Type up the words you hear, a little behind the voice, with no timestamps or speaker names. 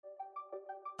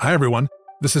Hi everyone,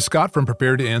 this is Scott from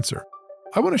Prepare to Answer.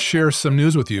 I want to share some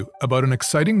news with you about an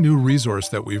exciting new resource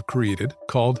that we've created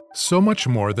called So Much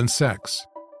More Than Sex.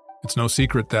 It's no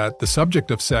secret that the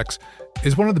subject of sex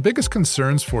is one of the biggest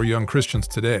concerns for young Christians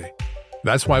today.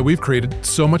 That's why we've created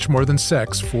So Much More Than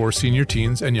Sex for senior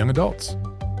teens and young adults.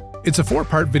 It's a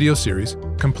 4-part video series,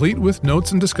 complete with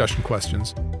notes and discussion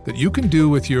questions that you can do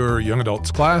with your young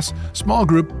adults class, small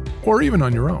group, or even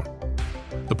on your own.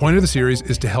 The point of the series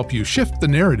is to help you shift the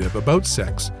narrative about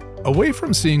sex away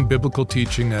from seeing biblical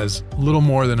teaching as little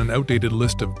more than an outdated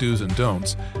list of do's and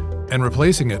don'ts, and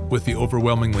replacing it with the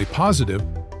overwhelmingly positive,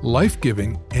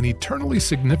 life-giving, and eternally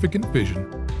significant vision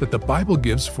that the Bible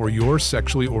gives for your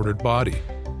sexually ordered body.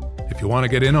 If you want to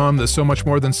get in on the So Much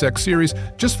More Than Sex series,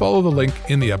 just follow the link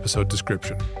in the episode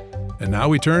description. And now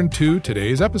we turn to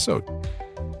today's episode.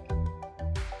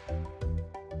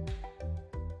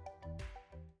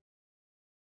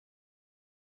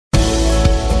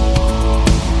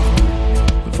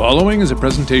 The following is a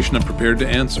presentation of Prepared to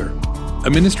Answer,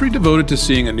 a ministry devoted to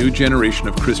seeing a new generation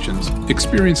of Christians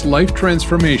experience life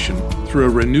transformation through a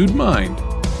renewed mind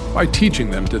by teaching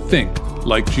them to think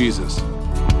like Jesus.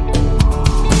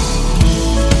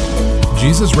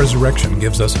 Jesus' resurrection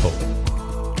gives us hope.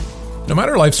 No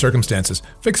matter life's circumstances,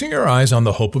 fixing your eyes on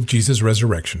the hope of Jesus'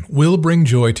 resurrection will bring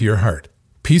joy to your heart,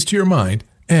 peace to your mind,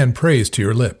 and praise to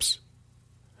your lips.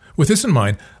 With this in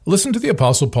mind, listen to the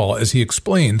Apostle Paul as he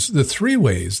explains the 3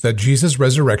 ways that Jesus'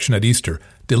 resurrection at Easter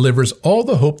delivers all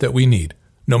the hope that we need,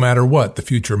 no matter what the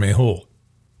future may hold.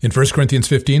 In 1 Corinthians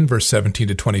 15, verse 17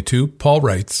 to 22, Paul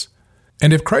writes,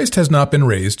 "And if Christ has not been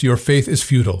raised, your faith is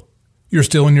futile. You're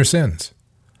still in your sins.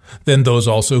 Then those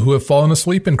also who have fallen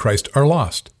asleep in Christ are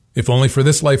lost. If only for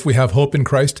this life we have hope in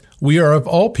Christ, we are of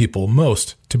all people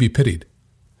most to be pitied.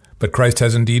 But Christ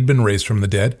has indeed been raised from the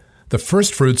dead, the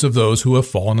firstfruits of those who have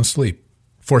fallen asleep.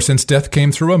 For since death came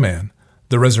through a man,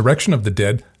 the resurrection of the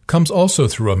dead comes also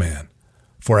through a man.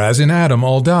 For as in Adam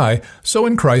all die, so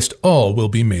in Christ all will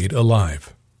be made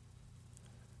alive."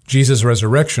 Jesus'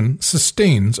 resurrection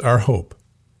sustains our hope.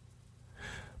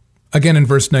 Again in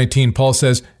verse 19, Paul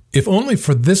says, "If only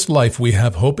for this life we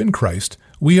have hope in Christ,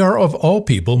 we are of all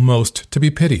people most to be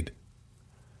pitied."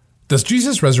 Does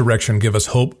Jesus' resurrection give us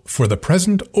hope for the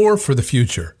present or for the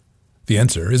future? The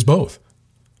answer is both.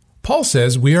 Paul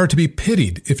says we are to be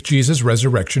pitied if Jesus'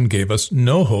 resurrection gave us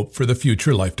no hope for the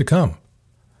future life to come.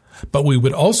 But we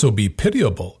would also be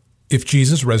pitiable if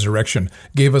Jesus' resurrection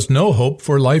gave us no hope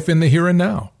for life in the here and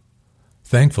now.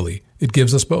 Thankfully, it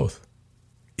gives us both.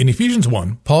 In Ephesians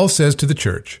 1, Paul says to the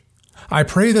church, "I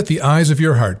pray that the eyes of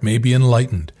your heart may be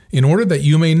enlightened, in order that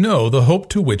you may know the hope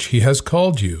to which he has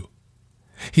called you."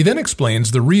 He then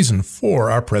explains the reason for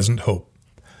our present hope.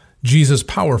 Jesus'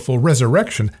 powerful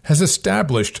resurrection has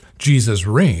established Jesus'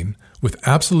 reign with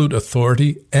absolute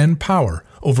authority and power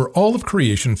over all of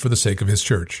creation for the sake of his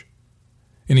church.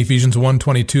 In Ephesians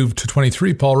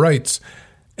 1:22-23, Paul writes,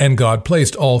 "And God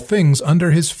placed all things under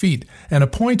his feet and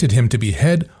appointed him to be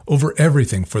head over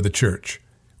everything for the church,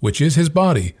 which is his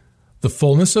body, the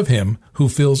fullness of him who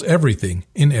fills everything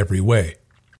in every way."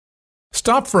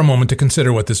 Stop for a moment to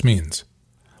consider what this means.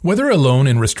 Whether alone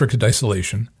in restricted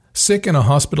isolation, sick in a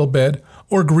hospital bed,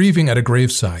 or grieving at a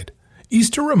graveside,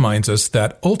 Easter reminds us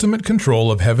that ultimate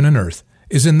control of heaven and earth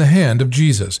is in the hand of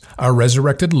Jesus, our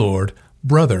resurrected Lord,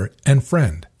 brother, and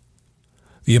friend.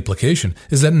 The implication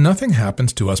is that nothing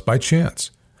happens to us by chance.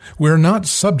 We are not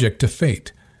subject to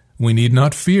fate. We need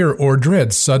not fear or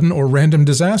dread sudden or random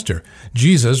disaster.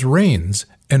 Jesus reigns,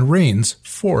 and reigns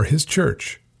for his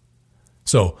church.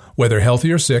 So, whether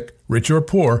healthy or sick, rich or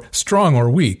poor, strong or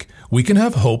weak, we can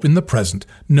have hope in the present,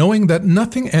 knowing that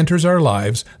nothing enters our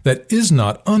lives that is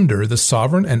not under the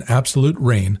sovereign and absolute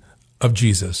reign of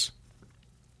Jesus.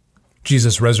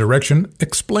 Jesus' resurrection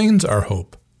explains our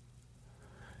hope.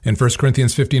 In 1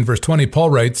 Corinthians 15, verse 20, Paul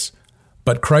writes,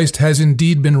 "But Christ has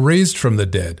indeed been raised from the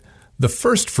dead, the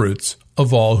firstfruits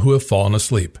of all who have fallen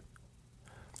asleep."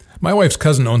 My wife's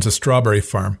cousin owns a strawberry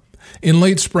farm. In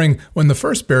late spring, when the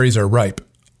first berries are ripe,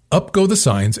 up go the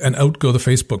signs and out go the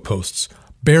Facebook posts.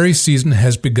 Berry season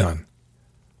has begun.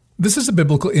 This is a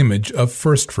biblical image of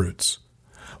first fruits.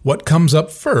 What comes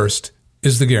up first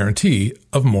is the guarantee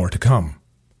of more to come.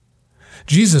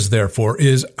 Jesus, therefore,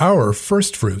 is our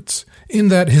first fruits, in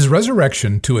that his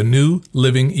resurrection to a new,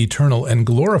 living, eternal, and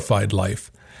glorified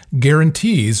life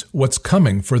guarantees what's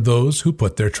coming for those who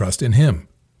put their trust in him.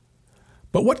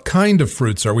 But what kind of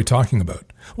fruits are we talking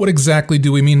about? What exactly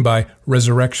do we mean by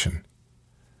resurrection?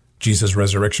 Jesus'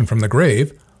 resurrection from the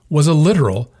grave was a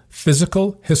literal,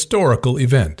 physical, historical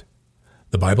event.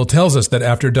 The Bible tells us that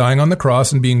after dying on the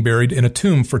cross and being buried in a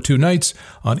tomb for 2 nights,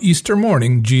 on Easter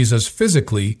morning, Jesus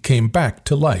physically came back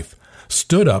to life,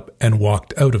 stood up, and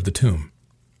walked out of the tomb.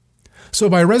 So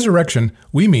by resurrection,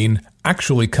 we mean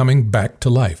actually coming back to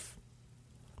life.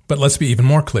 But let's be even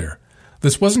more clear.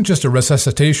 This wasn't just a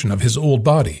resuscitation of his old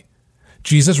body.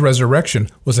 Jesus' resurrection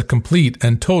was a complete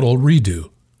and total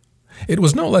redo. It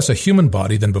was no less a human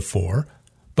body than before,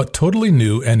 but totally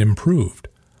new and improved,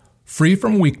 free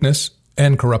from weakness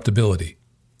and corruptibility.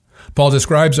 Paul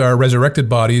describes our resurrected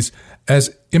bodies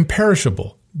as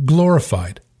imperishable,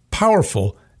 glorified,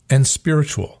 powerful, and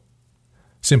spiritual.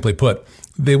 Simply put,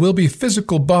 they will be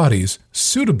physical bodies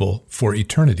suitable for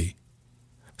eternity.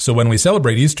 So when we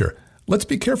celebrate Easter, let's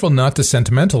be careful not to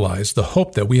sentimentalize the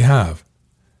hope that we have.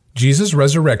 Jesus'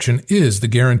 resurrection is the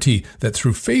guarantee that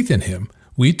through faith in him,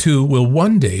 we too will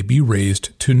one day be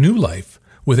raised to new life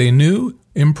with a new,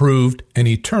 improved, and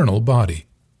eternal body.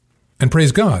 And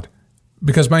praise God,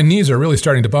 because my knees are really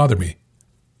starting to bother me.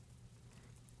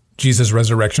 Jesus'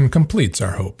 resurrection completes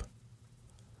our hope.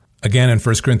 Again in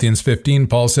 1 Corinthians 15,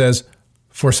 Paul says,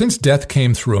 "For since death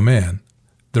came through a man,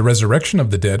 the resurrection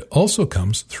of the dead also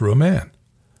comes through a man.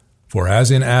 For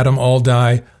as in Adam all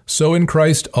die, so in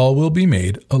Christ all will be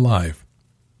made alive."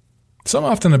 Some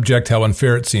often object how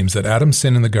unfair it seems that Adam's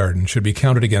sin in the garden should be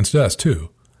counted against us too.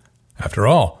 After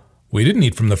all, we didn't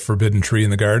eat from the forbidden tree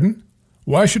in the garden.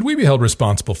 Why should we be held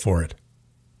responsible for it?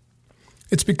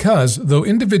 It's because, though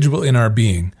individual in our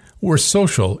being, we're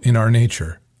social in our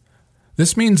nature.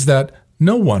 This means that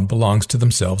no one belongs to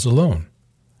themselves alone.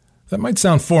 That might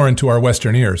sound foreign to our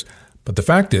Western ears, but the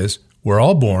fact is, we're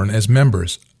all born as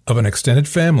members of an extended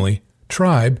family,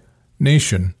 tribe,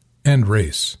 nation, and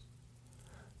race.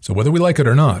 So whether we like it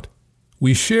or not,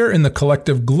 we share in the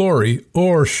collective glory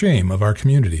or shame of our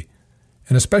community,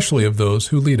 and especially of those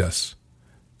who lead us.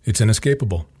 It's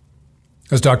inescapable.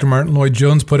 As Dr. Martin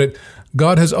Lloyd-Jones put it,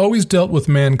 God has always dealt with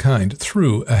mankind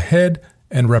through a head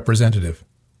and representative.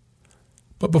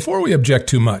 But before we object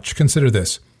too much, consider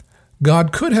this.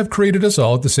 God could have created us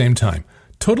all at the same time,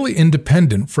 totally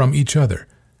independent from each other.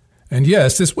 And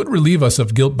yes, this would relieve us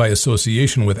of guilt by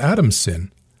association with Adam's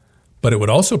sin, but it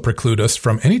would also preclude us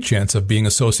from any chance of being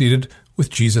associated with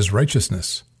Jesus'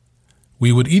 righteousness.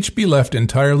 We would each be left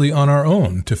entirely on our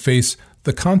own to face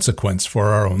the consequence for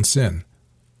our own sin.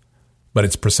 But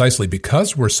it's precisely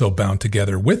because we're so bound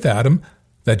together with Adam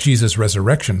that Jesus'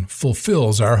 resurrection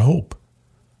fulfills our hope.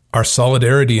 Our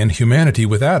solidarity and humanity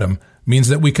with Adam means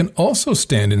that we can also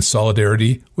stand in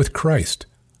solidarity with Christ,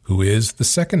 who is the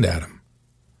second Adam.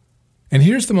 And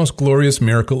here's the most glorious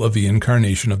miracle of the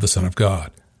incarnation of the Son of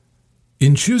God.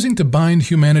 In choosing to bind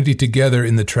humanity together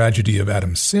in the tragedy of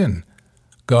Adam's sin,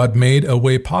 God made a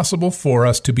way possible for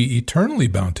us to be eternally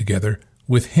bound together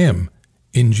with him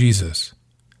in Jesus.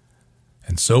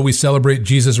 And so we celebrate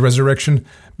Jesus' resurrection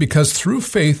because through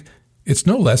faith, it's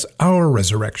no less our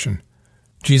resurrection.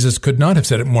 Jesus could not have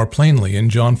said it more plainly in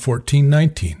John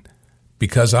 14:19.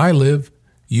 Because I live,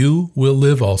 you will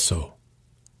live also.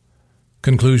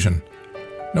 Conclusion.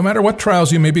 No matter what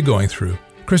trials you may be going through,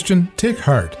 Christian, take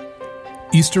heart.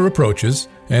 Easter approaches,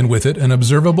 and with it an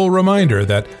observable reminder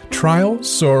that trial,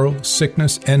 sorrow,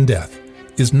 sickness, and death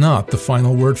is not the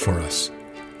final word for us,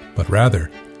 but rather,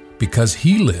 because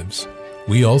he lives,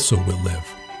 we also will live.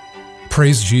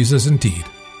 Praise Jesus indeed.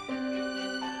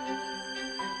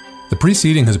 The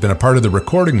preceding has been a part of the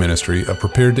recording ministry of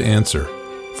Prepared to Answer.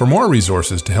 For more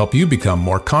resources to help you become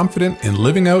more confident in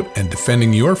living out and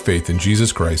defending your faith in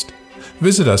Jesus Christ,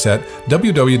 visit us at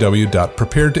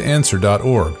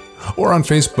www.preparedtoanswer.org or on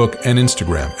Facebook and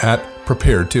Instagram at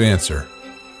Prepared to Answer.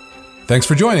 Thanks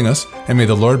for joining us, and may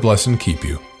the Lord bless and keep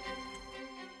you.